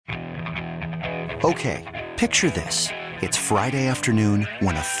Okay, picture this. It's Friday afternoon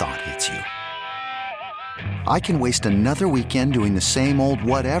when a thought hits you. I can waste another weekend doing the same old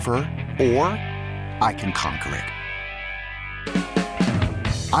whatever, or I can conquer it.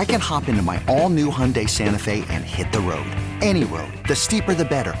 I can hop into my all-new Hyundai Santa Fe and hit the road. Any road. The steeper, the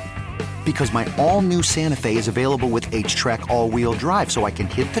better. Because my all-new Santa Fe is available with H-Track all-wheel drive, so I can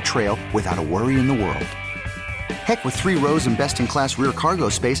hit the trail without a worry in the world. Heck, with 3 rows and best-in-class rear cargo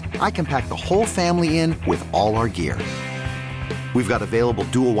space, I can pack the whole family in with all our gear. We've got available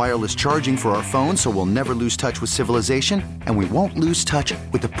dual wireless charging for our phones, so we'll never lose touch with civilization, and we won't lose touch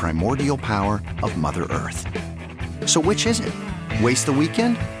with the primordial power of Mother Earth. So which is it? Waste the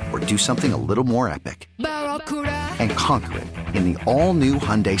weekend or do something a little more epic? And conquer it in the all-new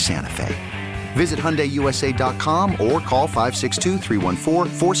Hyundai Santa Fe. Visit HyundaiUSA.com or call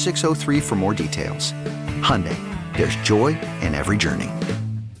 562-314-4603 for more details. Hyundai, there's joy in every journey.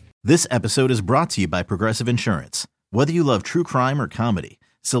 This episode is brought to you by Progressive Insurance. Whether you love true crime or comedy,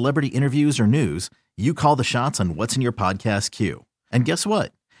 celebrity interviews or news, you call the shots on what's in your podcast queue. And guess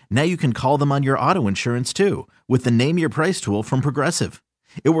what? Now you can call them on your auto insurance too with the Name Your Price tool from Progressive.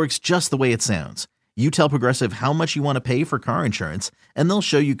 It works just the way it sounds. You tell Progressive how much you want to pay for car insurance, and they'll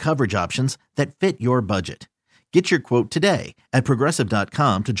show you coverage options that fit your budget. Get your quote today at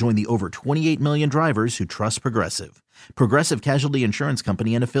Progressive.com to join the over 28 million drivers who trust Progressive. Progressive Casualty Insurance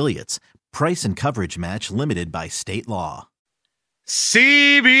Company and Affiliates. Price and coverage match limited by state law.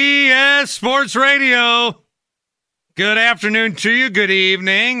 CBS Sports Radio. Good afternoon to you. Good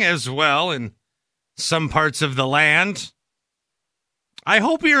evening as well in some parts of the land. I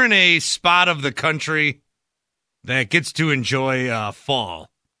hope you're in a spot of the country that gets to enjoy fall.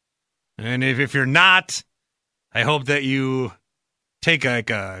 And if you're not, I hope that you take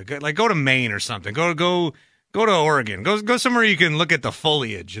go to Maine or something. Go to Oregon. Go somewhere you can look at the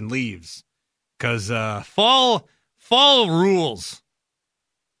foliage and leaves, because fall rules.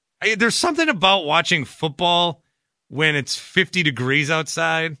 There's something about watching football when it's 50 degrees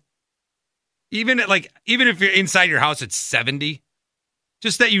outside. Even if you're inside your house, it's 70.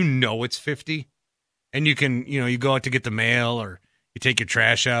 Just that it's 50, and you can you go out to get the mail or you take your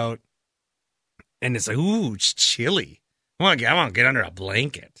trash out, and it's like, ooh, it's chilly. I want to get under a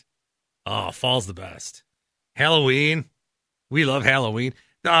blanket. Oh, fall's the best. Halloween, we love Halloween.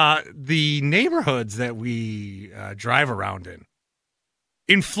 The neighborhoods that we drive around in,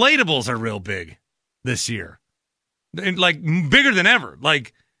 inflatables are real big this year, and like bigger than ever.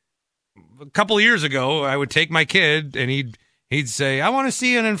 Like a couple of years ago, I would take my kid and he'd say, I want to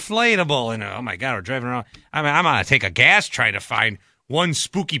see an inflatable. And oh my God, we're driving around. I mean, I'm going to take a gas trying to find one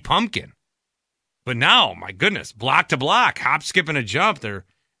spooky pumpkin. But now, my goodness, block to block, hop, skip, and a jump. They're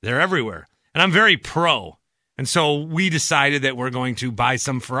everywhere. And I'm very pro. And so we decided that we're going to buy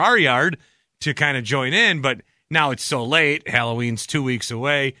some for our yard to kind of join in. But now it's so late. Halloween's 2 weeks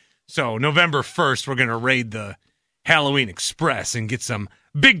away. So November 1st, we're going to raid the Halloween Express and get some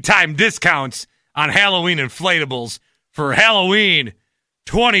big-time discounts on Halloween inflatables for Halloween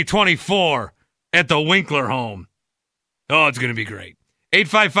 2024 at the Winkler home. Oh, it's going to be great.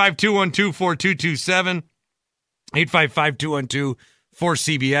 855-212-4227.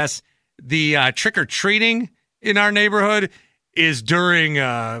 855-212-4CBS. The trick-or-treating in our neighborhood is during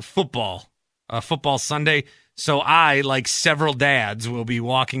football Sunday. So I, like several dads, will be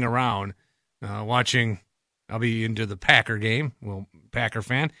walking around watching. I'll be into the Packer game. Well, Packer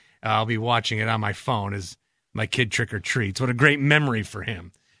fan. I'll be watching it on my phone as my kid trick-or-treats. What a great memory for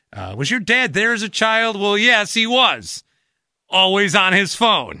him. Was your dad there as a child? Well, yes, he was. Always on his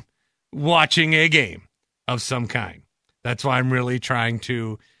phone, watching a game of some kind. That's why I'm really trying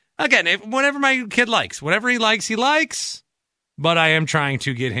to, again, whatever my kid likes. Whatever he likes. But I am trying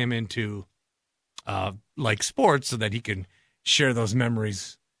to get him into, sports so that he can share those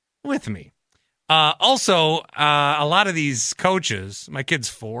memories with me. Also, a lot of these coaches, my kid's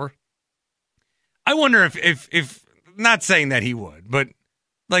 4, I wonder if not saying that he would, but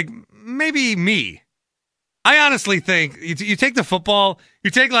like maybe me. I honestly think you take the football,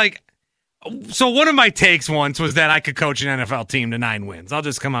 so one of my takes once was that I could coach an NFL team to 9 wins. I'll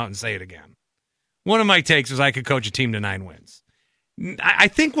just come out and say it again. One of my takes was I could coach a team to 9 wins. I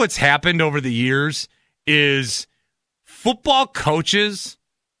think what's happened over the years is football coaches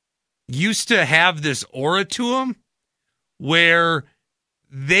used to have this aura to them where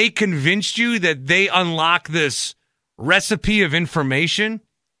they convinced you that they unlock this recipe of information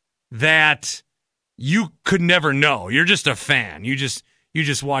that you could never know. You're just a fan. You just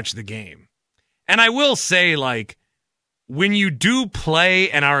watch the game. And I will say, like, when you do play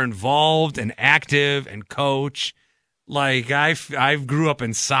and are involved and active and coach, like I grew up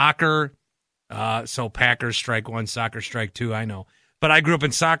in soccer. So Packers strike one, soccer strike two, I know. But I grew up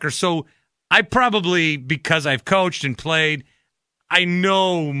in soccer, so I probably, because I've coached and played, I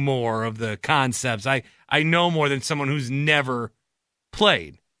know more of the concepts. I know more than someone who's never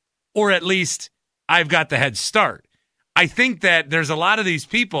played. Or at least I've got the head start. I think that there's a lot of these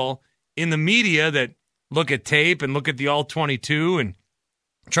people in the media that look at tape and look at the All-22 and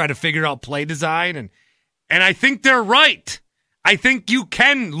try to figure out play design. And I think they're right. I think you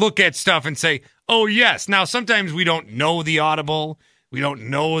can look at stuff and say, oh, yes. Now, sometimes we don't know the audible. We don't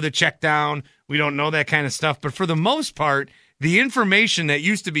know the check down. We don't know that kind of stuff. But for the most part, the information that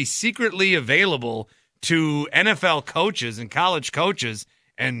used to be secretly available to NFL coaches and college coaches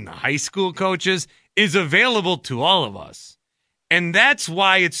and high school coaches is available to all of us. And that's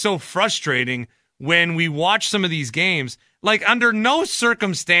why it's so frustrating when we watch some of these games. Like, under no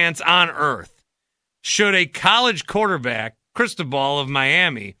circumstance on earth should a college quarterback, Cristobal of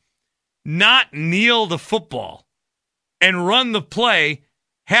Miami, not kneel the football and run the play,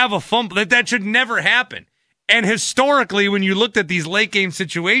 have a fumble. That should never happen. And historically, when you looked at these late game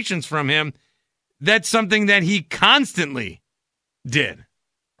situations from him, that's something that he constantly did.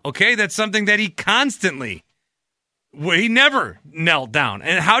 Okay? That's something that he constantly, he never knelt down.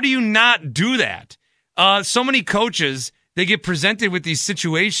 And how do you not do that? So many coaches, they get presented with these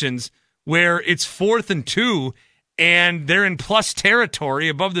situations where it's 4th and 2 and they're in plus territory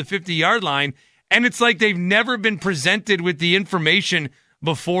above the 50-yard line. And it's like they've never been presented with the information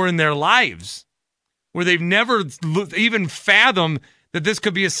before in their lives, where they've never even fathomed that this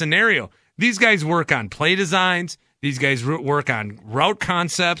could be a scenario. These guys work on play designs. These guys work on route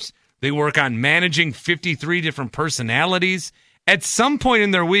concepts. They work on managing 53 different personalities. At some point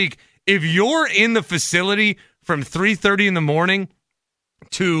in their week, if you're in the facility from 3:30 in the morning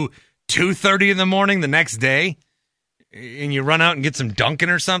to 2:30 in the morning the next day, and you run out and get some Dunkin'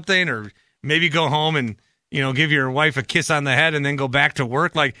 or something, or maybe go home and, give your wife a kiss on the head and then go back to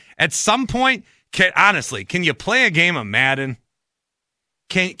work. Like, at some point, honestly, can you play a game of Madden?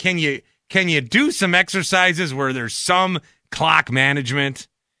 Can you do some exercises where there's some clock management?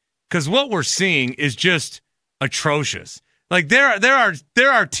 Because what we're seeing is just atrocious. Like, there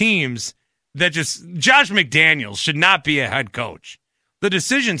are teams that just, Josh McDaniels should not be a head coach. The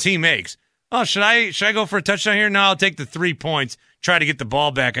decisions he makes. Oh, should I go for a touchdown here? No, I'll take the 3 points. Try to get the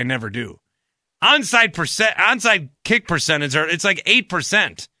ball back. I never do. Onside kick percentage, it's like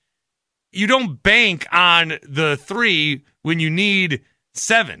 8%. You don't bank on the 3 when you need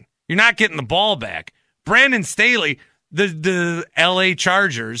 7. You're not getting the ball back. Brandon Staley, the LA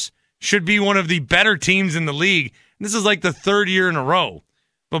Chargers, should be one of the better teams in the league. This is like the 3rd year in a row.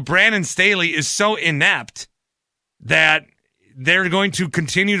 But Brandon Staley is so inept that they're going to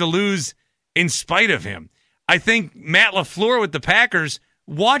continue to lose in spite of him. I think Matt LaFleur with the Packers,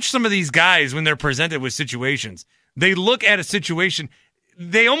 watch some of these guys when they're presented with situations. They look at a situation,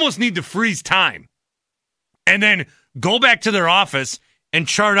 they almost need to freeze time and then go back to their office and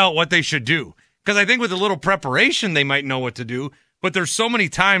chart out what they should do. Because I think with a little preparation, they might know what to do. But there's so many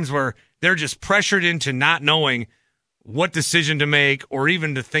times where they're just pressured into not knowing what decision to make or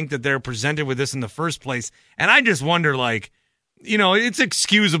even to think that they're presented with this in the first place. And I just wonder, it's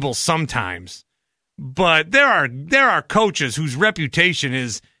excusable sometimes. But there are coaches whose reputation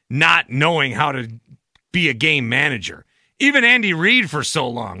is not knowing how to be a game manager. Even Andy Reid for so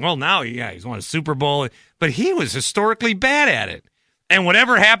long. Well, now, he's won a Super Bowl, but he was historically bad at it. And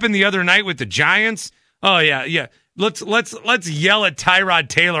whatever happened the other night with the Giants, oh yeah. Let's yell at Tyrod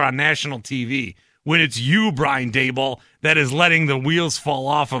Taylor on national TV when it's you, Brian Daboll, that is letting the wheels fall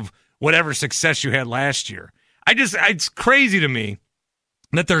off of whatever success you had last year. It's crazy to me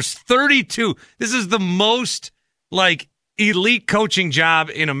that there's 32. This is the most elite coaching job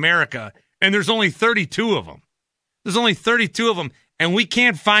in America, and there's only 32 of them. There's only 32 of them, and we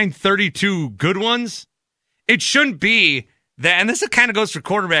can't find 32 good ones. It shouldn't be that, and this kind of goes for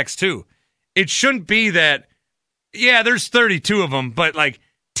quarterbacks too. It shouldn't be that, there's 32 of them, but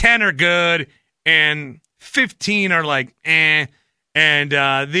 10 are good and 15 are and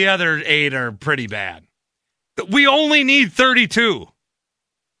the other 8 are pretty bad. We only need 32.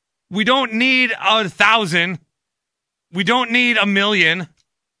 We don't need 1,000. We don't need 1,000,000.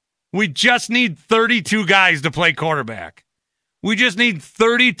 We just need 32 guys to play quarterback. We just need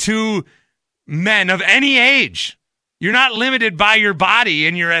 32 men of any age. You're not limited by your body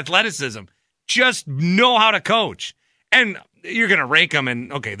and your athleticism. Just know how to coach. And you're going to rank them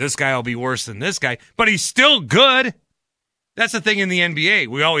and, okay, this guy will be worse than this guy, but he's still good. That's the thing in the NBA.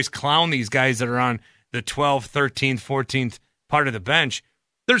 We always clown these guys that are on the 12th, 13th, 14th part of the bench.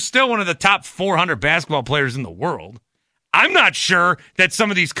 They're still one of the top 400 basketball players in the world. I'm not sure that some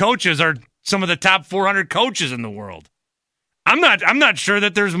of these coaches are some of the top 400 coaches in the world. I'm not sure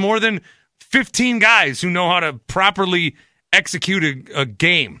that there's more than 15 guys who know how to properly execute a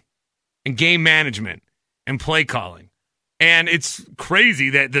game and game management and play calling. And it's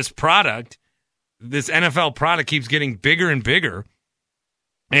crazy that this NFL product keeps getting bigger and bigger.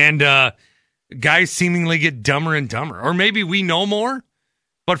 And guys seemingly get dumber and dumber. Or maybe we know more.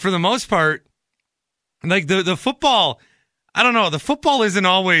 But for the most part, like the football, I don't know. The football isn't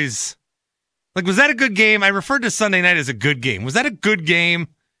always... Like, was that a good game? I referred to Sunday night as a good game. Was that a good game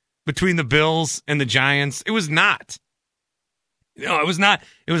between the Bills and the Giants? It was not. No, it was not.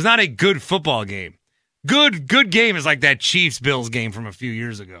 It was not a good football game. Good game is like that Chiefs-Bills game from a few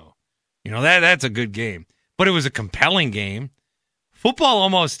years ago. That's a good game. But it was a compelling game.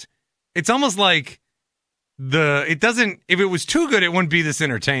 Football it's almost like if it was too good, it wouldn't be this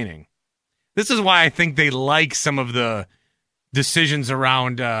entertaining. This is why I think they like some of the decisions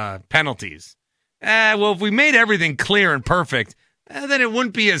around penalties. Well, if we made everything clear and perfect, then it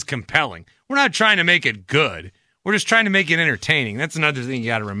wouldn't be as compelling. We're not trying to make it good. We're just trying to make it entertaining. That's another thing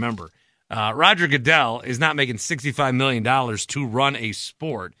you got to remember. Roger Goodell is not making $65 million to run a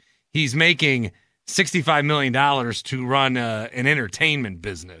sport. He's making $65 million to run an entertainment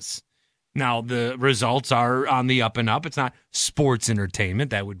business. Now, the results are on the up and up. It's not sports entertainment.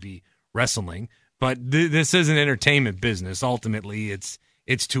 That would be wrestling. But this is an entertainment business. Ultimately, it's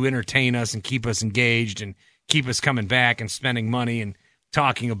to entertain us and keep us engaged and keep us coming back and spending money and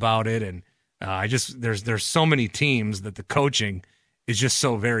talking about it. And there's so many teams that the coaching is just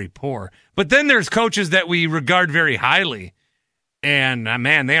so very poor. But then there's coaches that we regard very highly, and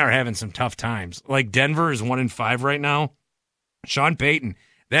man, they are having some tough times. Like Denver is 1-5 right now. Sean Payton,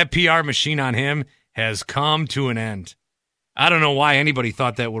 that PR machine on him has come to an end. I don't know why anybody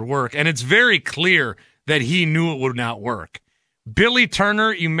thought that would work, and it's very clear that he knew it would not work. Billy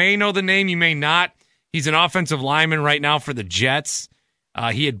Turner, you may know the name, you may not. He's an offensive lineman right now for the Jets.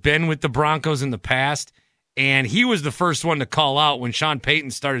 He had been with the Broncos in the past, and he was the first one to call out when Sean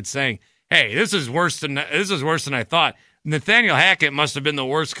Payton started saying, "Hey, this is worse than I thought. Nathaniel Hackett must have been the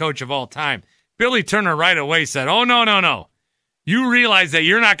worst coach of all time." Billy Turner right away said, "Oh, no. You realize that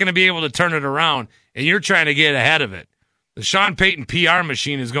you're not going to be able to turn it around, and you're trying to get ahead of it. The Sean Payton PR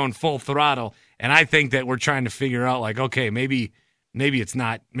machine is going full throttle, and I think that we're trying to figure out, like, okay, maybe it's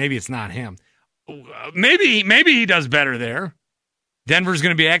not him. Maybe he does better there. Denver's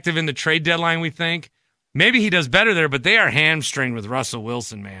going to be active in the trade deadline, we think. Maybe he does better there, but they are hamstringed with Russell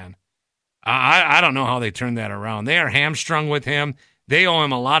Wilson, man. I don't know how they turned that around. They are hamstrung with him. They owe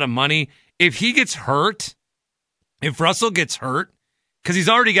him a lot of money. If he gets hurt, if Russell gets hurt, because he's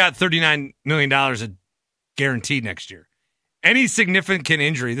already got $39 million guaranteed next year. Any significant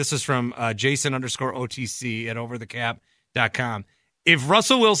injury, this is from Jason_OTC at overthecap.com. If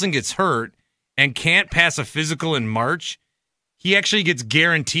Russell Wilson gets hurt and can't pass a physical in March, he actually gets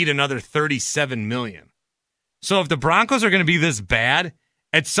guaranteed another $37 million. So if the Broncos are going to be this bad,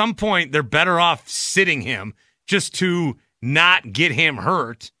 at some point they're better off sitting him just to not get him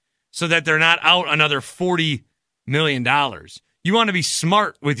hurt so that they're not out another $40 million. You want to be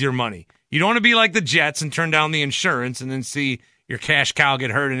smart with your money. You don't want to be like the Jets and turn down the insurance and then see your cash cow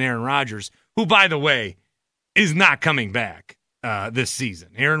get hurt in Aaron Rodgers, who, by the way, is not coming back this season.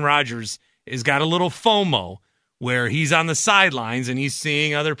 Aaron Rodgers has got a little FOMO where he's on the sidelines and he's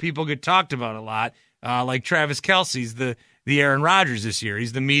seeing other people get talked about a lot, like Travis Kelce's the Aaron Rodgers this year.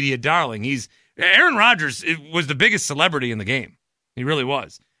 He's the media darling. Aaron Rodgers was the biggest celebrity in the game. He really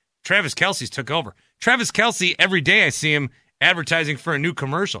was. Travis Kelce's took over. Travis Kelce, every day I see him advertising for a new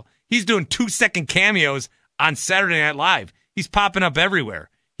commercial. He's doing 2-second cameos on Saturday Night Live. He's popping up everywhere.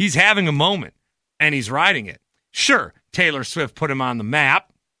 He's having a moment, and he's riding it. Sure, Taylor Swift put him on the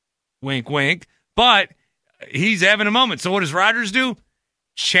map, wink, wink, but he's having a moment. So what does Rodgers do?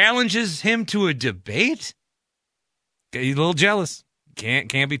 Challenges him to a debate? He's a little jealous.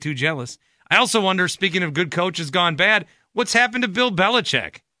 Can't be too jealous. I also wonder, speaking of good coaches gone bad, what's happened to Bill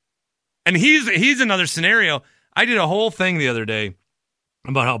Belichick? And he's another scenario. I did a whole thing the other day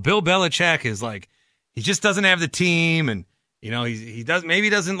about how Bill Belichick is like, he just doesn't have the team, and he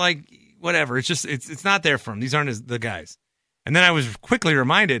doesn't like whatever. It's just it's not there for him. These aren't the guys. And then I was quickly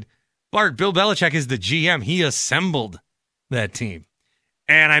reminded, Bart, Bill Belichick is the GM. He assembled that team.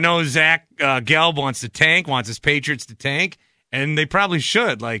 And I know Zach Gelb wants his Patriots to tank, and they probably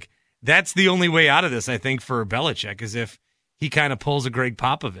should. Like, that's the only way out of this, I think, for Belichick, is if he kind of pulls a Greg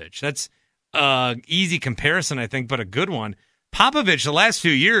Popovich. That's easy comparison, I think, but a good one. Popovich, the last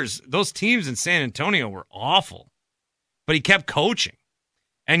few years, those teams in San Antonio were awful, but he kept coaching.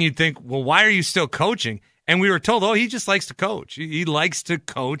 And you'd think, well, why are you still coaching? And we were told, he just likes to coach. He likes to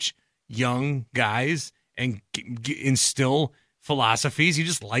coach young guys and instill philosophies. He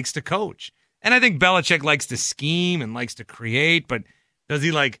just likes to coach. And I think Belichick likes to scheme and likes to create, but does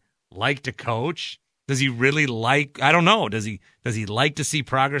he like to coach? Does he really I don't know. Does he like to see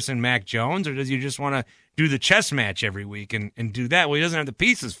progress in Mac Jones, or does he just want to do the chess match every week and do that? Well, he doesn't have the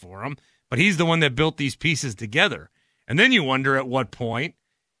pieces for him, but he's the one that built these pieces together. And then you wonder at what point,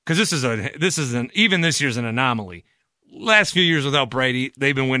 because even this year's an anomaly. Last few years without Brady,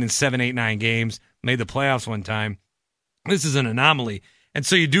 they've been winning 7, 8, 9 games, made the playoffs one time. This is an anomaly. And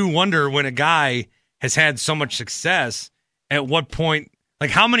so you do wonder, when a guy has had so much success, at what point, like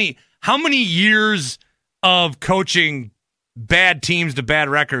how many years of coaching bad teams to bad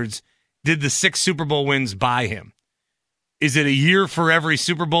records did the 6 Super Bowl wins buy him? Is it a year for every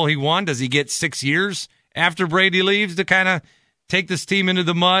Super Bowl he won? Does he get 6 years after Brady leaves to kind of take this team into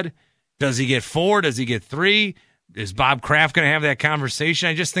the mud? Does he get 4? Does he get 3? Is Bob Kraft going to have that conversation?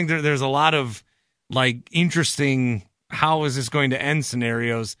 I just think there's a lot of like interesting, how is this going to end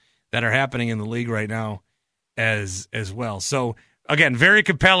scenarios that are happening in the league right now as well. So again, very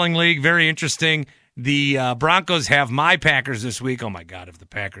compelling league, very interesting. The Broncos have my Packers this week. Oh my God, if the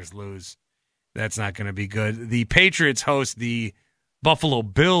Packers lose, that's not going to be good. The Patriots host the Buffalo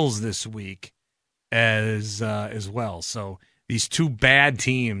Bills this week as well. So these two bad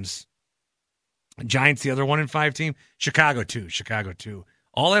teams. Giants, the other 1-5 team. Chicago 2.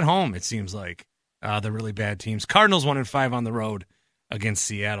 All at home, it seems like. The really bad teams. Cardinals 1-5 on the road against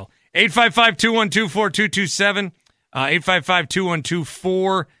Seattle. 855-212-4227.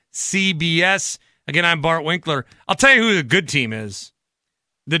 855-212-4CBS. Again, I'm Bart Winkler. I'll tell you who the good team is.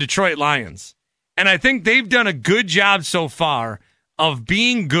 The Detroit Lions. And I think they've done a good job so far of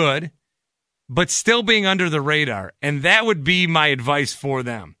being good, but still being under the radar. And that would be my advice for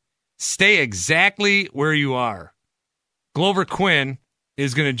them. Stay exactly where you are. Glover Quin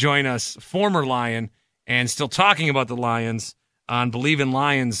is going to join us, former Lion, and still talking about the Lions on Believe in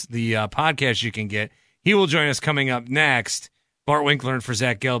Lions, the podcast you can get. He will join us coming up next. Bart Winkler and for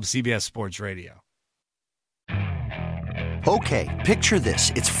Zach Gelb, CBS Sports Radio. Okay, picture this.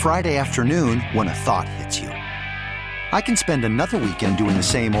 It's Friday afternoon when a thought hits you. I can spend another weekend doing the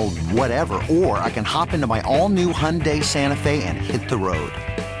same old whatever, or I can hop into my all-new Hyundai Santa Fe and hit the road.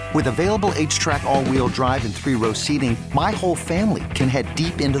 With available H-Track all-wheel drive and 3-row seating, my whole family can head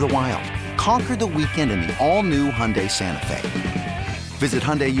deep into the wild. Conquer the weekend in the all-new Hyundai Santa Fe. Visit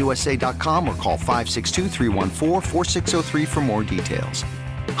HyundaiUSA.com or call 562-314-4603 for more details.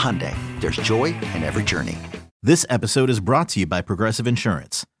 Hyundai, there's joy in every journey. This episode is brought to you by Progressive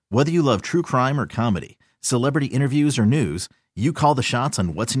Insurance. Whether you love true crime or comedy, celebrity interviews or news, you call the shots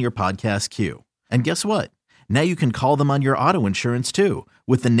on what's in your podcast queue. And guess what? Now you can call them on your auto insurance too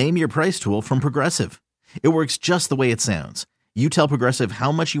with the Name Your Price tool from Progressive. It works just the way it sounds. You tell Progressive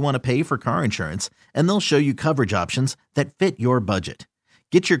how much you want to pay for car insurance, and they'll show you coverage options that fit your budget.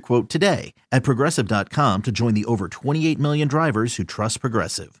 Get your quote today at Progressive.com to join the over 28 million drivers who trust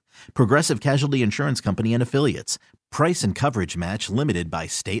Progressive. Progressive Casualty Insurance Company and Affiliates. Price and coverage match limited by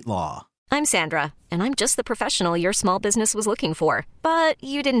state law. I'm Sandra, and I'm just the professional your small business was looking for. But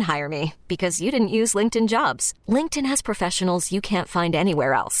you didn't hire me because you didn't use LinkedIn Jobs. LinkedIn has professionals you can't find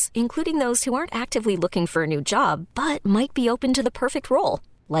anywhere else, including those who aren't actively looking for a new job, but might be open to the perfect role,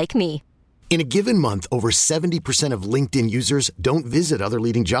 like me. In a given month, over 70% of LinkedIn users don't visit other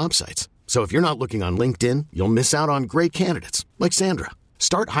leading job sites. So if you're not looking on LinkedIn, you'll miss out on great candidates like Sandra.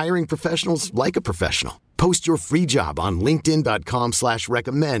 Start hiring professionals like a professional. Post your free job on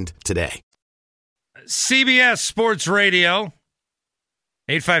linkedin.com/recommend today. CBS Sports Radio,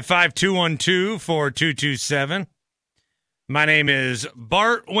 855-212-4227. My name is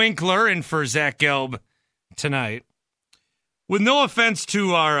Bart Winkler, and for Zach Gelb tonight. With no offense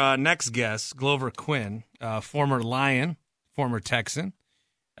to our next guest, Glover Quin, former Lion, former Texan,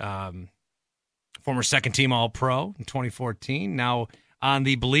 former second-team All-Pro in 2014, now on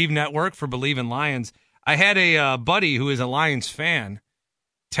the Believe Network for Believe in Lions. I had a buddy who is a Lions fan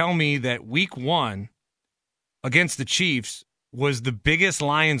tell me that week 1 against the Chiefs was the biggest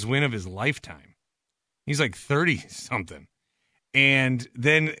Lions win of his lifetime. He's like 30-something. And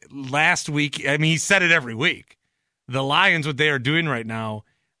then last week, I mean, he said it every week. The Lions, what they are doing right now,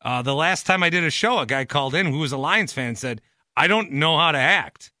 the last time I did a show, a guy called in who was a Lions fan and said, I don't know how to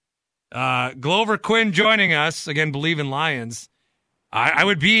act. Glover Quin joining us, again, Believe in Lions. I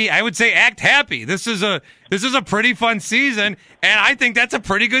would say act happy. This is a pretty fun season, and I think that's a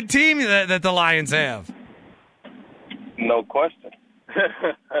pretty good team that the Lions have. No question.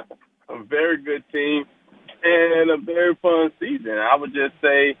 A very good team and a very fun season. I would just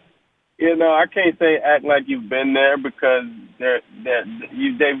say, I can't say act like you've been there because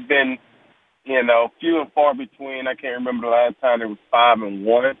they've been, few and far between. I can't remember the last time they was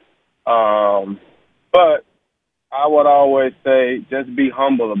 5-1. But I would always say just be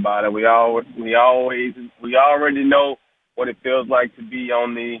humble about it. We already know what it feels like to be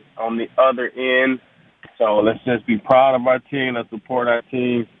on the other end. So let's just be proud of our team. Let's support our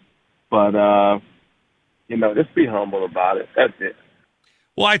team. But just be humble about it. That's it.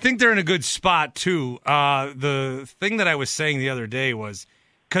 Well, I think they're in a good spot, too. The thing that I was saying the other day was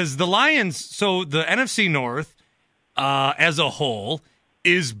because the Lions, so the NFC North as a whole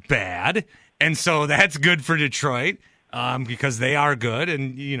is bad, and so that's good for Detroit because they are good,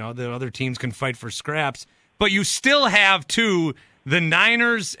 and, the other teams can fight for scraps. But you still have, too, the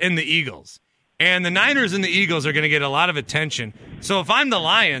Niners and the Eagles. And the Niners and the Eagles are going to get a lot of attention. So if I'm the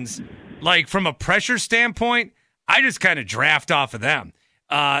Lions, like from a pressure standpoint, I just kind of draft off of them.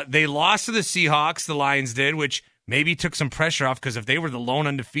 They lost to the Seahawks, the Lions did, which maybe took some pressure off because if they were the lone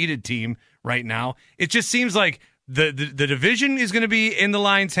undefeated team right now, it just seems like the division is going to be in the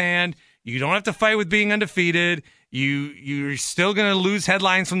Lions' hand. You don't have to fight with being undefeated. You're still going to lose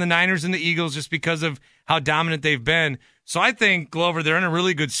headlines from the Niners and the Eagles just because of how dominant they've been. So I think, Glover, they're in a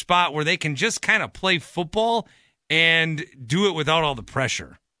really good spot where they can just kind of play football and do it without all the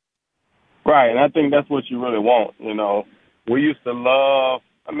pressure. Right, and I think that's what you really want. We used to love,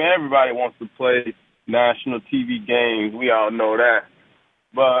 everybody wants to play national TV games. We all know that.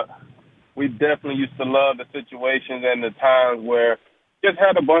 But we definitely used to love the situations and the times where just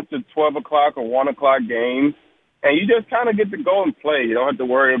had a bunch of 12 o'clock or 1 o'clock games, and you just kind of get to go and play. You don't have to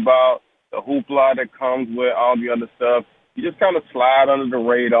worry about the hoopla that comes with all the other stuff. You just kind of slide under the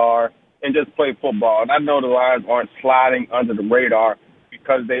radar and just play football. And I know the Lions aren't sliding under the radar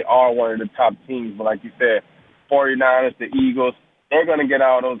because they are one of the top teams. But like you said, 49ers, the Eagles, they're going to get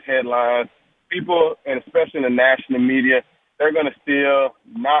all those headlines. People, and especially in the national media, they're going to still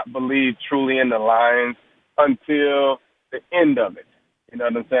not believe truly in the Lions until the end of it. You know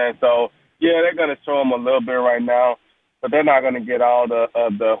what I'm saying? So, yeah, they're going to show them a little bit right now, but they're not going to get all the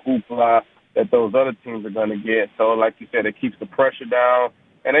hoopla that those other teams are going to get. So, like you said, it keeps the pressure down,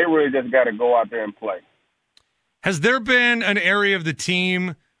 and they really just got to go out there and play. Has there been an area of the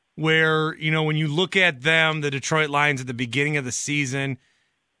team where, when you look at them, the Detroit Lions at the beginning of the season,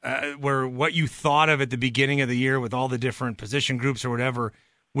 where what you thought of at the beginning of the year with all the different position groups or whatever,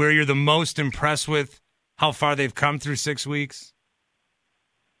 where you're the most impressed with how far they've come through 6 weeks?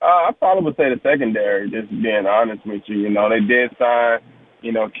 I probably would say the secondary, just being honest with you. They did sign,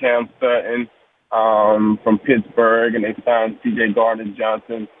 Cam Sutton from Pittsburgh, and they signed C.J.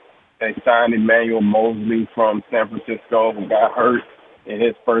 Gardner-Johnson. They signed Emmanuel Mosley from San Francisco, who got hurt in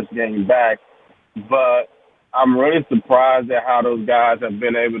his first game back. But I'm really surprised at how those guys have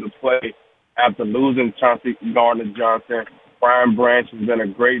been able to play after losing Chauncey Gardner-Johnson. Brian Branch has been a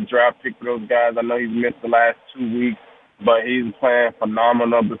great draft pick for those guys. I know he's missed the last 2 weeks, but he's playing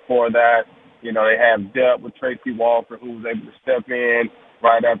phenomenal before that. They have depth with Tracy Walker, who was able to step in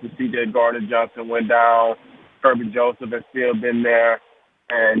right after C.J. Gardner-Johnson went down. Kirby Joseph has still been there.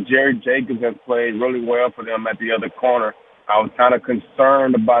 And Jerry Jacobs has played really well for them at the other corner. I was kind of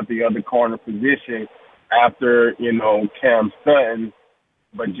concerned about the other corner position after, Cam Sutton.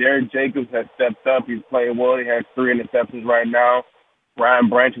 But Jerry Jacobs has stepped up. He's playing well. He has 3 interceptions right now. Ryan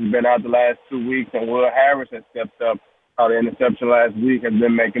Branch has been out the last 2 weeks, and Will Harris has stepped up. The interception last week has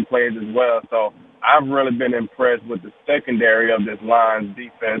been making plays as well. So I've really been impressed with the secondary of this Lions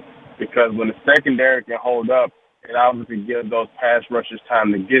defense because when the secondary can hold up, it obviously gives those pass rushers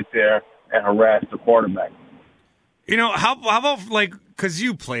time to get there and harass the quarterback. How about, because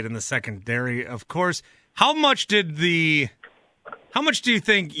you played in the secondary, of course, how much do you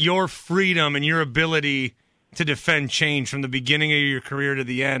think your freedom and your ability to defend change from the beginning of your career to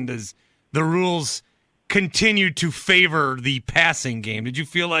the end as the rules continued to favor the passing game? Did you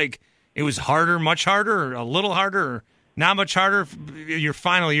feel like it was harder, much harder, or a little harder, or not much harder your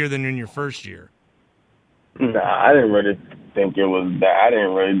final year than in your first year? Nah, I didn't really think it was that.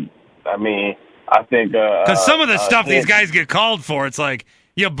 I think because some of the stuff these guys get called for, it's like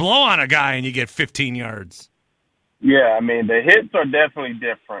you blow on a guy and you get 15 yards. Yeah, the hits are definitely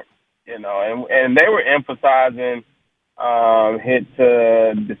different, and they were emphasizing hit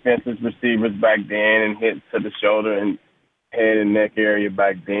to defensive receivers back then and hit to the shoulder and head and neck area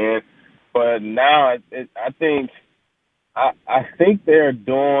back then. But now I think they're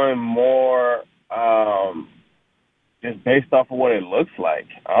doing more just based off of what it looks like,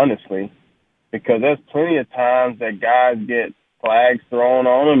 honestly, because there's plenty of times that guys get flags thrown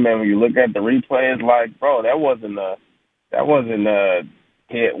on them, and when you look at the replay, it's like, bro, that wasn't a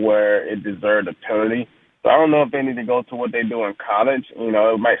hit where it deserved a penalty. So I don't know if they need to go to what they do in college.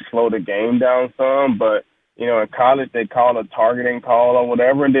 It might slow the game down some, but, in college they call a targeting call or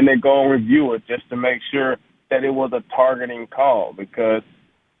whatever, and then they go and review it just to make sure that it was a targeting call because,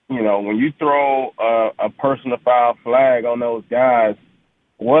 when you throw a personal foul flag on those guys,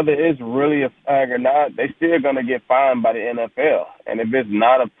 whether it's really a flag or not, they still going to get fined by the NFL. And if it's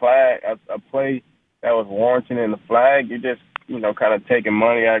not a flag, a play that was warranted in the flag, you're just, kind of taking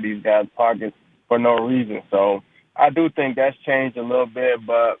money out of these guys' pockets for no reason. So I do think that's changed a little bit.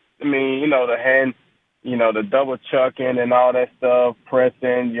 But, the hand, the double chucking and all that stuff,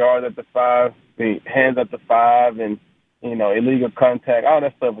 pressing, yards at the 5, the hands at the 5, and, illegal contact, all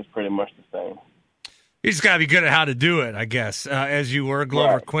that stuff is pretty much the same. He's got to be good at how to do it, I guess, as you were.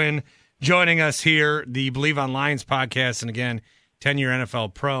 Glover Right. Quin joining us here, the Believe on Lions podcast, and again, 10-year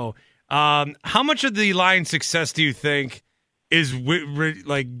NFL pro. How much of the Lions' success do you think is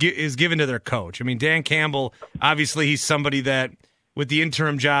given to their coach? I mean, Dan Campbell, obviously he's somebody that with the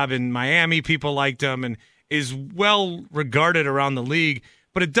interim job in Miami, people liked him and is well regarded around the league.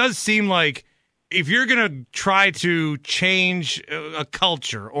 But it does seem like if you're going to try to change a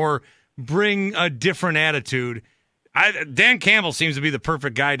culture or bring a different attitude, Dan Campbell seems to be the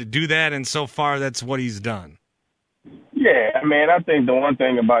perfect guy to do that, and so far that's what he's done. Yeah, I think the one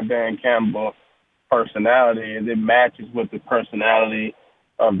thing about Dan Campbell's personality is it matches with the personality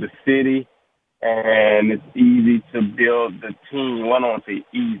of the city, and it's easy to build the team. Well, I don't want to say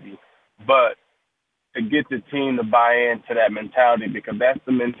easy, but to get the team to buy into that mentality, because that's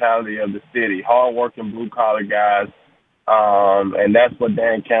the mentality of the city, hard-working blue-collar guys, and that's what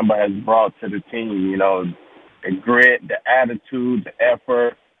Dan Campbell has brought to the team, the grit, the attitude, the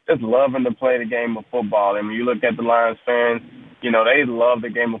effort, just loving to play the game of football. And when you look at the Lions fans, they love the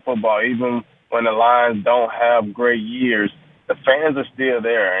game of football. Even when the Lions don't have great years, the fans are still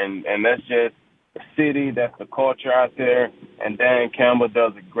there. And that's just the city, that's the culture out there. And Dan Campbell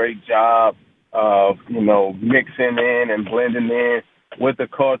does a great job of, mixing in and blending in with the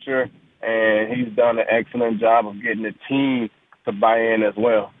culture. And he's done an excellent job of getting the team to buy in as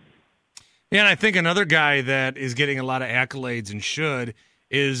well. Yeah, and I think another guy that is getting a lot of accolades and should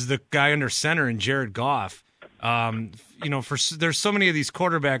is the guy under center in Jared Goff. There's so many of these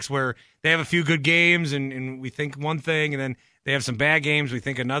quarterbacks where they have a few good games and we think one thing, and then they have some bad games, we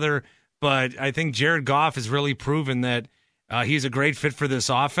think another. But I think Jared Goff has really proven that he's a great fit for this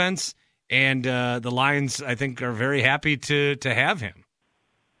offense, and the Lions, I think, are very happy to have him.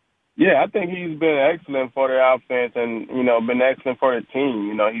 Yeah, I think he's been excellent for the offense and, been excellent for the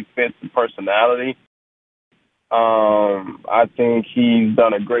team. He fits the personality. I think he's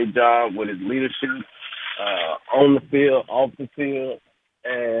done a great job with his leadership on the field, off the field.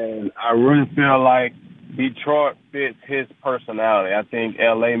 And I really feel like Detroit fits his personality. I think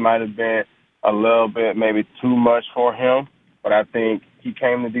L.A. might have been a little bit maybe too much for him, but I think he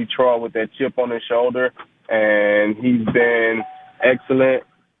came to Detroit with that chip on his shoulder, and he's been excellent.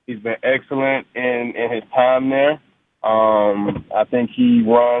 He's been excellent in his time there. I think he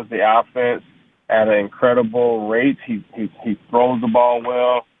runs the offense at an incredible rate. He throws the ball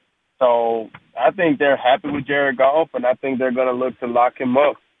well. So I think they're happy with Jared Goff, and I think they're going to look to lock him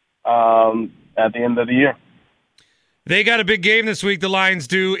up at the end of the year. They got a big game this week, the Lions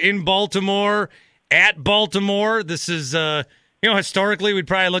do, in Baltimore, at Baltimore. This is, historically we'd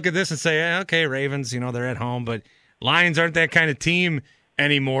probably look at this and say, okay, Ravens, they're at home, but Lions aren't that kind of team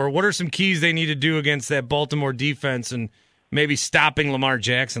anymore. What are some keys they need to do against that Baltimore defense and maybe stopping Lamar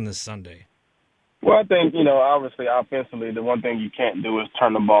Jackson this Sunday? Well, I think, obviously offensively, the one thing you can't do is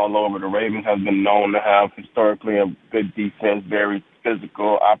turn the ball over. The Ravens have been known to have historically a good defense, very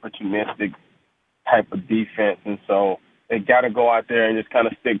physical, opportunistic type of defense. And so they got to go out there and just kind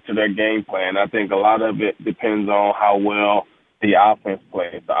of stick to their game plan. I think a lot of it depends on how well the offense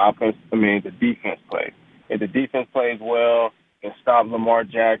plays. The defense plays. If the defense plays well and stop Lamar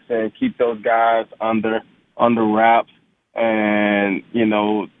Jackson, keep those guys under wraps and,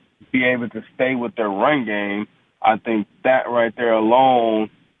 be able to stay with their run game, I think that right there alone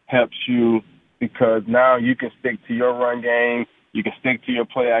helps you because now you can stick to your run game, you can stick to your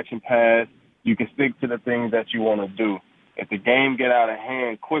play-action pass, you can stick to the things that you want to do. If the game get out of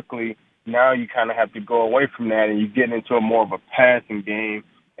hand quickly, now you kind of have to go away from that and you get into a more of a passing game,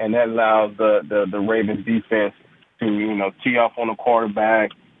 and that allows the Ravens defense to, tee off on the quarterback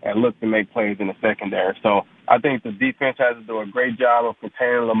and look to make plays in the secondary. So I think the defense has to do a great job of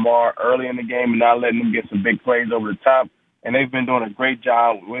containing Lamar early in the game and not letting him get some big plays over the top. And they've been doing a great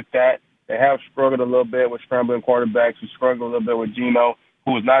job with that. They have struggled a little bit with scrambling quarterbacks. We struggled a little bit with Geno,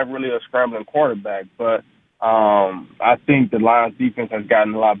 who is not really a scrambling quarterback. But I think the Lions defense has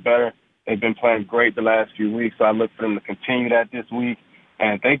gotten a lot better. They've been playing great the last few weeks, so I look for them to continue that this week.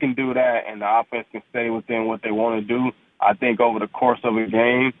 And if they can do that and the offense can stay within what they want to do, I think over the course of a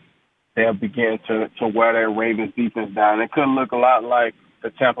game, they'll begin to wear their Ravens defense down. It could look a lot like the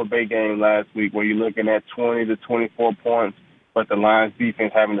Tampa Bay game last week where you're looking at 20 to 24 points, but the Lions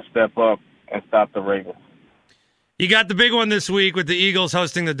defense having to step up and stop the Ravens. You got the big one this week with the Eagles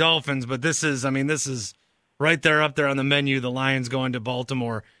hosting the Dolphins, but this is right there up there on the menu, the Lions going to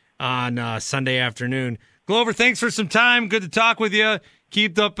Baltimore on Sunday afternoon. Glover, thanks for some time. Good to talk with you.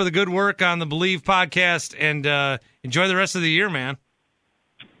 Keep up with the good work on the Believe podcast, and enjoy the rest of the year, man.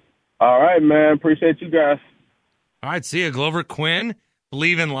 All right, man. Appreciate you guys. All right, see you, Glover Quin,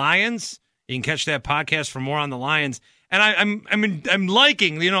 Believe in Lions. You can catch that podcast for more on the Lions. And I'm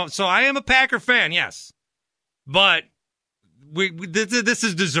liking, so I am a Packer fan, yes. But this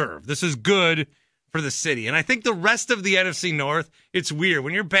is deserved. This is good for the city. And I think the rest of the NFC North, it's weird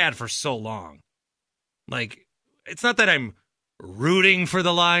when you're bad for so long. Like, it's not that I'm rooting for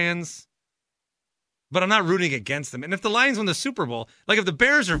the Lions, but I'm not rooting against them. And if the Lions won the Super Bowl, like if the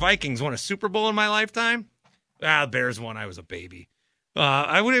Bears or Vikings won a Super Bowl in my lifetime, the Bears won, I was a baby.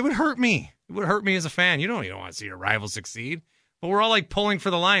 It would hurt me. It would hurt me as a fan. You don't want to see your rival succeed. But we're all like pulling for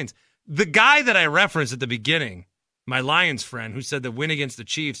the Lions. The guy that I referenced at the beginning, my Lions friend, who said the win against the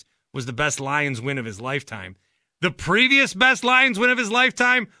Chiefs was the best Lions win of his lifetime. The previous best Lions win of his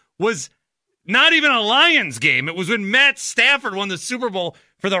lifetime was not even a Lions game. It was when Matt Stafford won the Super Bowl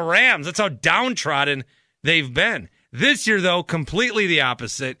for the Rams. That's how downtrodden they've been. This year, though, completely the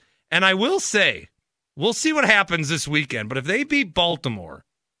opposite. And I will say, we'll see what happens this weekend. But if they beat Baltimore,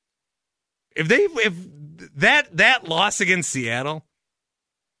 if that loss against Seattle,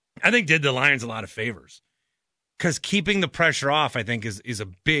 I think did the Lions a lot of favors. Because keeping the pressure off, I think, is a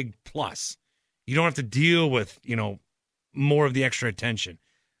big plus. You don't have to deal with, more of the extra attention.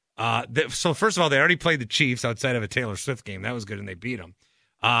 So first of all, they already played the Chiefs outside of a Taylor Swift game. That was good, and they beat them.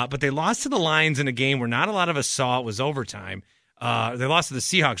 But they lost to the Lions in a game where not a lot of us saw it was overtime. They lost to the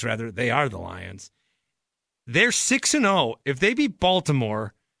Seahawks, rather. They are the Lions. They're 6-0. If they beat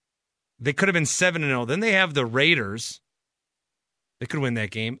Baltimore, they could have been 7-0. Then they have the Raiders. They could win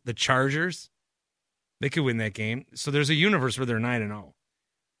that game. The Chargers. They could win that game. So there's a universe where they're 9-0.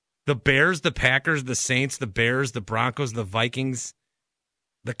 The Bears, the Packers, the Saints, the Bears, the Broncos, the Vikings,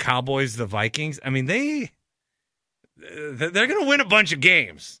 the Cowboys, the Vikings. I mean, they're going to win a bunch of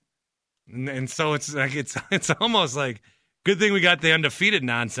games. And so it's like it's almost like good thing we got the undefeated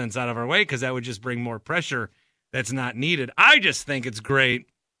nonsense out of our way, because that would just bring more pressure that's not needed. I just think it's great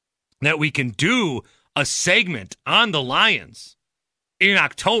that we can do a segment on the Lions in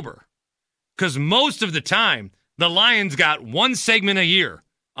October. Because most of the time, the Lions got one segment a year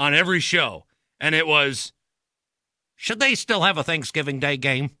on every show. And it was, should they still have a Thanksgiving Day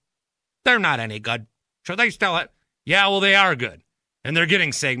game? They're not any good. Should they still have? Yeah, well, they are good. And they're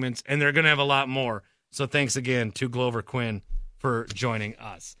getting segments, and they're going to have a lot more. So thanks again to Glover Quin for joining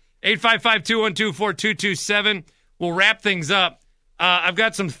us. 855-212-4227. We'll wrap things up. I've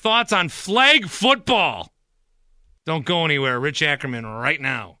got some thoughts on flag football. Don't go anywhere. Rich Ackerman right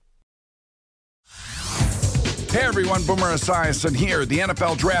now. Hey everyone, Boomer Esiason here. The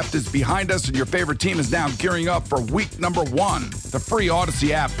NFL draft is behind us and your favorite team is now gearing up for week number 1. The free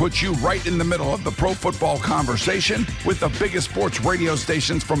Odyssey app puts you right in the middle of the pro football conversation with the biggest sports radio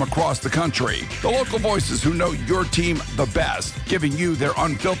stations from across the country. The local voices who know your team the best, giving you their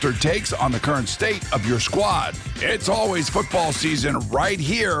unfiltered takes on the current state of your squad. It's always football season right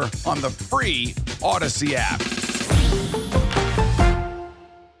here on the free Odyssey app.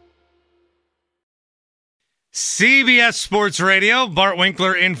 CBS Sports Radio, Bart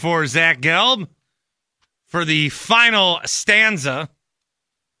Winkler in for Zach Gelb for the final stanza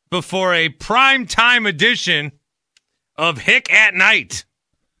before a primetime edition of Hick at Night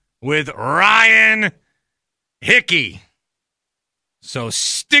with Ryan Hickey. So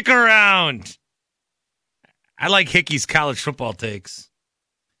stick around. I like Hickey's college football takes.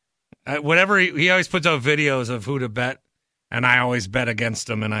 Whatever he always puts out videos of who to bet, and I always bet against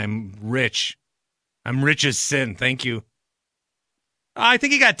him, and I'm rich. I'm rich as sin. Thank you. I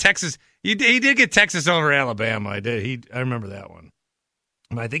think he got Texas. He did get Texas over Alabama. I remember that one.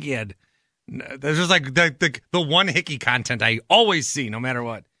 But I think he had. There's just like the one Hickey content I always see, no matter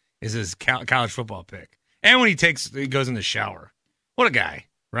what, is his college football pick. And when he goes in the shower. What a guy,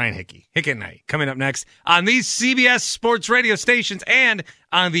 Ryan Hickey. Hick at Night coming up next on these CBS Sports Radio stations and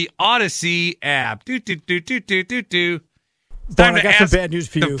on the Odyssey app. Bart, I got some bad news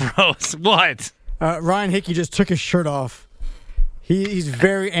for you. Bros, what? Ryan Hickey just took his shirt off. He's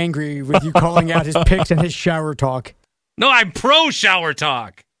very angry with you calling out his picks and his shower talk. No, I'm pro shower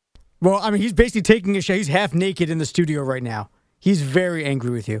talk. Well, I mean, he's basically taking a shower. He's half naked in the studio right now. He's very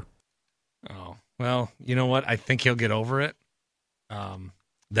angry with you. Oh, well, you know what? I think he'll get over it.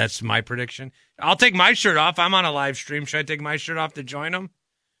 That's my prediction. I'll take my shirt off. I'm on a live stream. Should I take my shirt off to join him?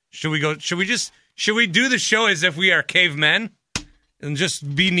 Should we do the show as if we are cavemen and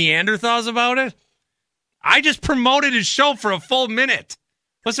just be Neanderthals about it? I just promoted his show for a full minute.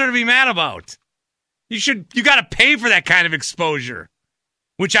 What's there to be mad about? You got to pay for that kind of exposure,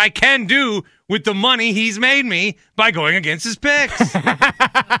 which I can do with the money he's made me by going against his picks.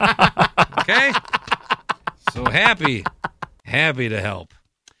 Okay? So happy to help.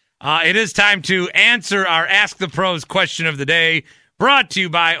 It is time to answer our Ask the Pros question of the day, brought to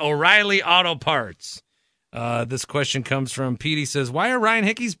you by O'Reilly Auto Parts. This question comes from Pete. He says, why are Ryan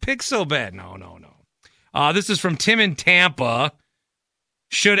Hickey's picks so bad? No. This is from Tim in Tampa.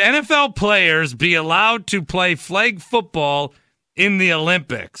 Should NFL players be allowed to play flag football in the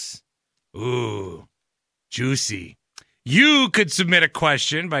Olympics? Ooh, juicy. You could submit a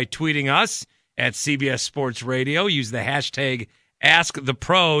question by tweeting us at CBS Sports Radio. Use the hashtag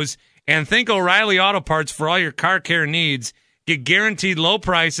AskThePros and thank O'Reilly Auto Parts for all your car care needs. Get guaranteed low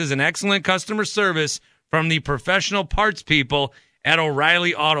prices and excellent customer service from the professional parts people at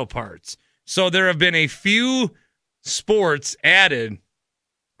O'Reilly Auto Parts. So there have been a few sports added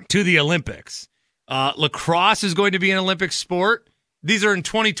to the Olympics. Lacrosse is going to be an Olympic sport. These are in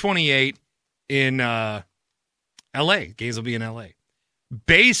 2028 in L.A. Games will be in L.A.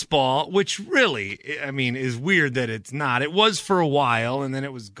 Baseball, which really, I mean, is weird that it's not. It was for a while, and then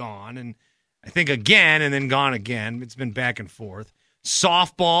it was gone, and I think again, and then gone again. It's been back and forth.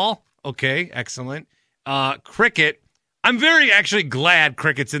 Softball, okay, excellent. Cricket, I'm very actually glad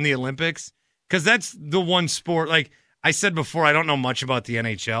cricket's in the Olympics because that's the one sport, like I said before, I don't know much about the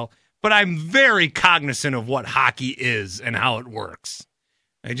NHL, but I'm very cognizant of what hockey is and how it works.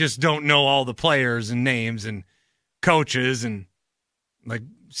 I just don't know all the players and names and coaches and like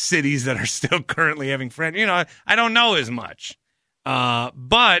cities that are still currently having friends. You know, I don't know as much.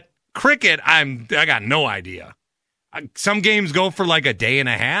 But cricket, I got no idea. Some games go for like a day and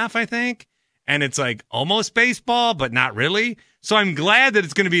a half, I think, and it's like almost baseball, but not really. So I'm glad that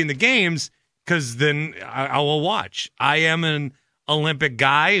it's going to be in the games because then I will watch. I am an Olympic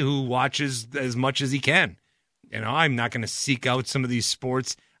guy who watches as much as he can. You know, I'm not going to seek out some of these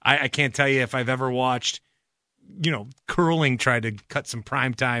sports. I can't tell you if I've ever watched, you know, curling tried to cut some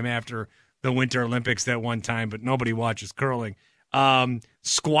prime time after the Winter Olympics that one time, but nobody watches curling.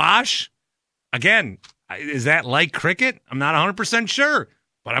 Squash, again, is that like cricket? I'm not 100% sure,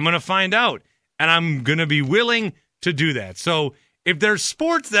 but I'm going to find out, and I'm going to be willing to do that. So if there's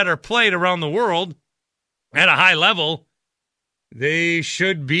sports that are played around the world at a high level, they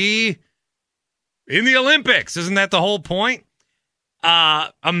should be in the Olympics. Isn't that the whole point?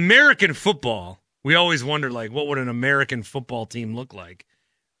 American football, we always wonder, like, what would an American football team look like?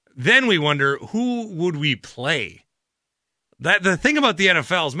 Then we wonder, who would we play? The thing about the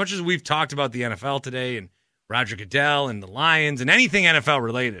NFL, as much as we've talked about the NFL today and Roger Goodell and the Lions and anything NFL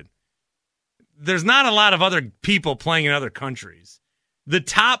related, there's not a lot of other people playing in other countries. The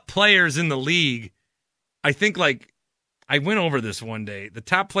top players in the league, I think, like, I went over this one day. The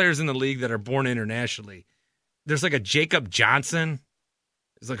top players in the league that are born internationally, there's like a Jacob Johnson.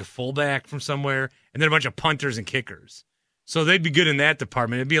 There's like a fullback from somewhere, and then a bunch of punters and kickers. So they'd be good in that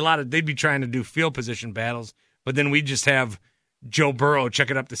department. They'd be trying to do field position battles, but then we'd just have Joe Burrow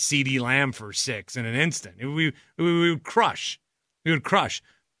checking up the CeeDee Lamb for 6 in an instant. We would crush. We would crush.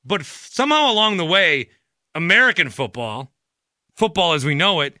 But somehow along the way, American football as we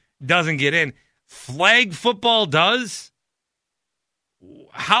know it, doesn't get in. Flag football does?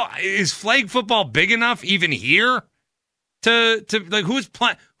 How is flag football big enough even here to like who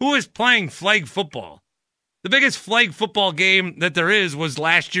is playing flag football? The biggest flag football game that there is was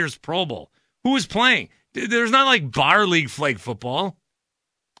last year's Pro Bowl. Who is playing? There's not like bar league flag football.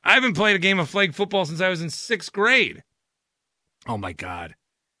 I haven't played a game of flag football since I was in 6th grade. Oh my God.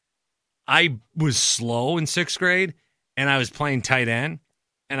 I was slow in 6th grade and I was playing tight end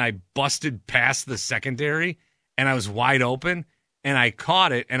and I busted past the secondary and I was wide open and I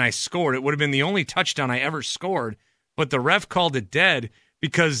caught it and I scored. It would have been the only touchdown I ever scored, but the ref called it dead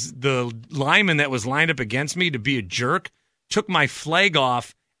because the lineman that was lined up against me to be a jerk took my flag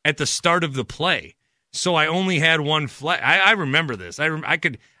off at the start of the play. So I only had one flag. I remember this. I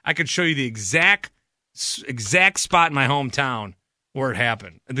could show you the exact spot in my hometown where it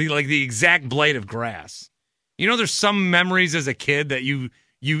happened. The exact blade of grass. You know, there's some memories as a kid that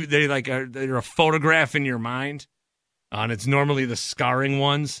they're a photograph in your mind. and it's normally the scarring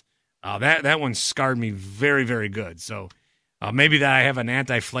ones. That one scarred me very, very good. So maybe that I have an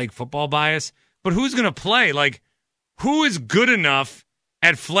anti-flag football bias. But who's going to play? Like, who is good enough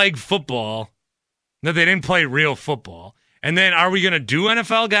at flag football that they didn't play real football? And then are we going to do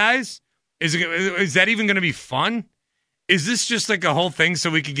NFL guys? Is that even going to be fun? Is this just like a whole thing so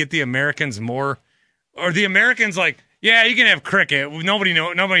we could get the Americans more? Or the Americans like, yeah, you can have cricket. Nobody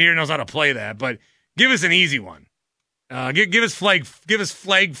here knows how to play that, but give us an easy one. Give us flag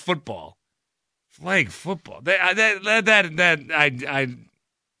football. Flag football.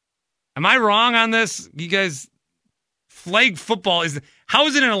 Am I wrong on this? You guys, flag football how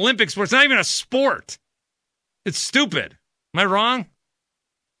is it an Olympic sport? It's not even a sport. It's stupid. Am I wrong?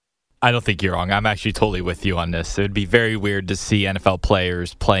 I don't think you're wrong. I'm actually totally with you on this. It would be very weird to see NFL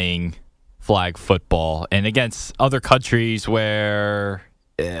players playing flag football and against other countries where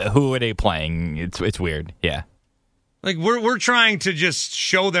who are they playing? It's weird. Yeah. Like we're trying to just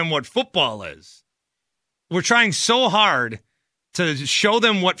show them what football is. We're trying so hard to show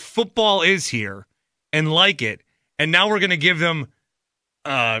them what football is here and like it. And now we're going to give them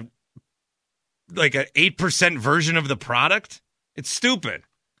like an 8% version of the product. It's stupid.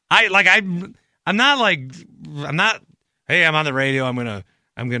 I'm not, hey, I'm on the radio. I'm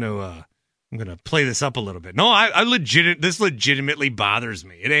going to play this up a little bit. No, this legitimately bothers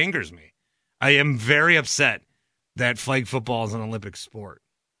me. It angers me. I am very upset that flag football is an Olympic sport.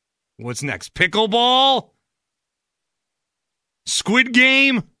 What's next? Pickleball? Squid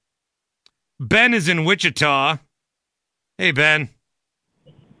Game? Ben is in Wichita. Hey, Ben.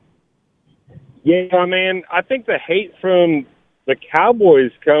 Yeah, man, I think the hate from the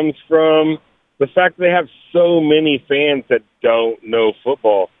Cowboys comes from the fact that they have so many fans that don't know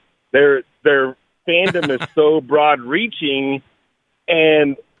football. Their fandom is so broad-reaching,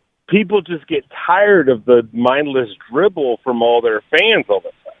 and people just get tired of the mindless dribble from all their fans all the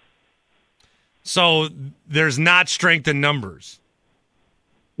time. So there's not strength in numbers.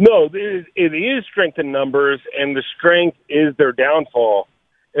 No, it is strength in numbers, and the strength is their downfall.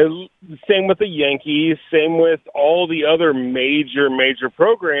 Same with the Yankees, same with all the other major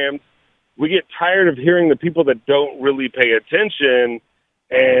programs. We get tired of hearing the people that don't really pay attention,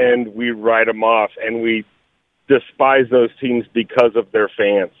 and we write them off, and we despise those teams because of their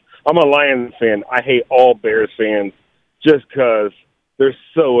fans. I'm a Lions fan. I hate all Bears fans just because they're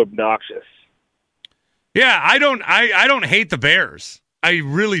so obnoxious. Yeah, I don't hate the Bears. I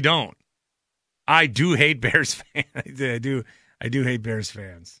really don't. I do hate Bears fans. I do hate Bears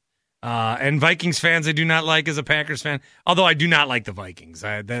fans. And Vikings fans I do not like as a Packers fan. Although I do not like the Vikings.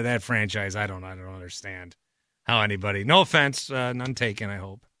 That franchise, I don't understand how anybody. No offense, none taken, I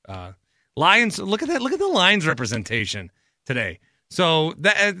hope. Lions, look at that. Look at the Lions representation today. So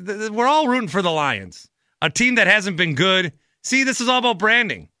we're all rooting for the Lions. A team that hasn't been good. See, this is all about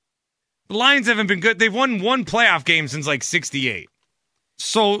branding. The Lions haven't been good. They've won one playoff game since like 68.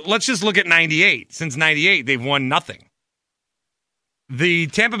 So let's just look at 98. Since 98, they've won nothing. The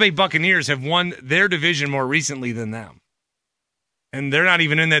Tampa Bay Buccaneers have won their division more recently than them. And they're not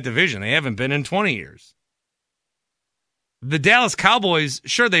even in that division. They haven't been in 20 years. The Dallas Cowboys,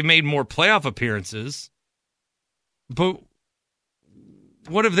 sure, they made more playoff appearances, but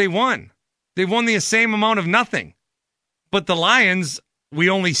what have they won? They've won the same amount of nothing. But the Lions, we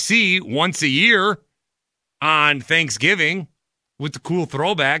only see once a year on Thanksgiving with the cool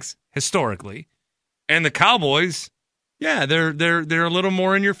throwbacks historically. And the Cowboys, yeah, they're a little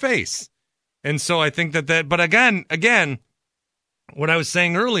more in your face. And so I think that but again, what I was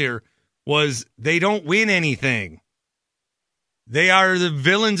saying earlier was they don't win anything. They are the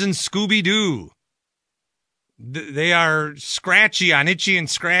villains in Scooby-Doo. They are Scratchy on Itchy and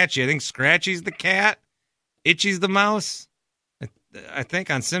Scratchy. I think Scratchy's the cat, Itchy's the mouse. I think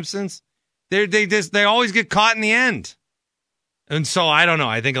on Simpsons, they always get caught in the end. And so I don't know.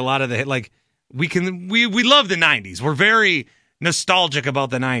 I think a lot of we love the 90s. We're very nostalgic about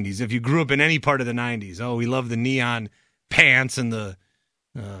the 90s. If you grew up in any part of the 90s, we love the neon pants and the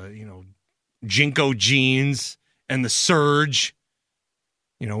Jinko jeans and the Surge.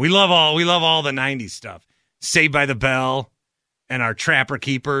 We love all the 90s stuff. Saved by the Bell and our Trapper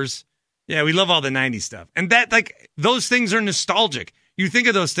Keepers. Yeah, we love all the 90s stuff. And that, those things are nostalgic. You think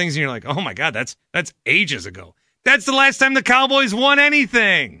of those things and you're like, oh my God, that's ages ago. That's the last time the Cowboys won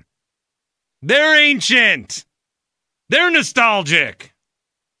anything. They're ancient. They're nostalgic.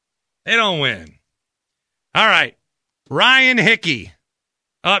 They don't win. All right. Ryan Hickey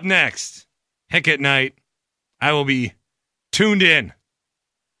up next. Hick at Night. I will be tuned in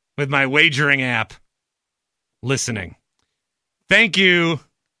with my wagering app listening. Thank you,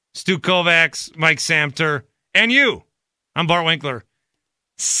 Stu Kovacs, Mike Samter, and you I'm Bart Winkler.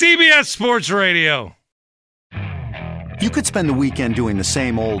 CBS Sports Radio. You could spend the weekend doing the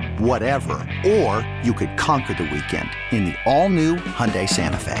same old whatever, or you could conquer the weekend in the all-new Hyundai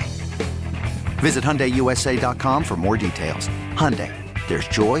Santa Fe. Visit HyundaiUSA.com for more details. Hyundai, there's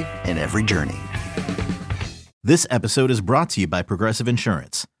joy in every journey. This episode is brought to you by Progressive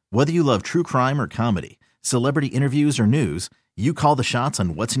Insurance. Whether you love true crime or comedy, celebrity interviews or news, you call the shots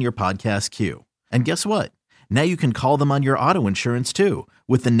on what's in your podcast queue. And guess what? Now you can call them on your auto insurance too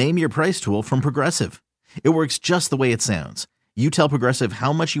with the Name Your Price tool from Progressive. It works just the way it sounds. You tell Progressive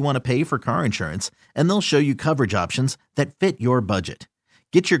how much you want to pay for car insurance, and they'll show you coverage options that fit your budget.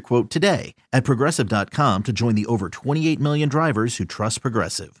 Get your quote today at Progressive.com to join the over 28 million drivers who trust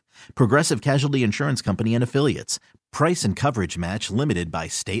Progressive. Progressive Casualty Insurance Company and Affiliates. Price and coverage match limited by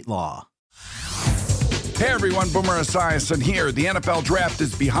state law. Hey everyone, Boomer Esiason here. The NFL Draft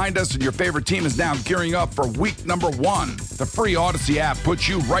is behind us and your favorite team is now gearing up for week number 1. The free Odyssey app puts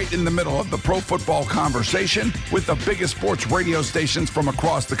you right in the middle of the pro football conversation with the biggest sports radio stations from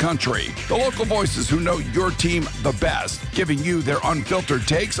across the country. The local voices who know your team the best, giving you their unfiltered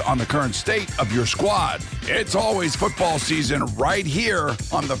takes on the current state of your squad. It's always football season right here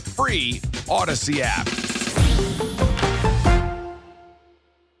on the free Odyssey app.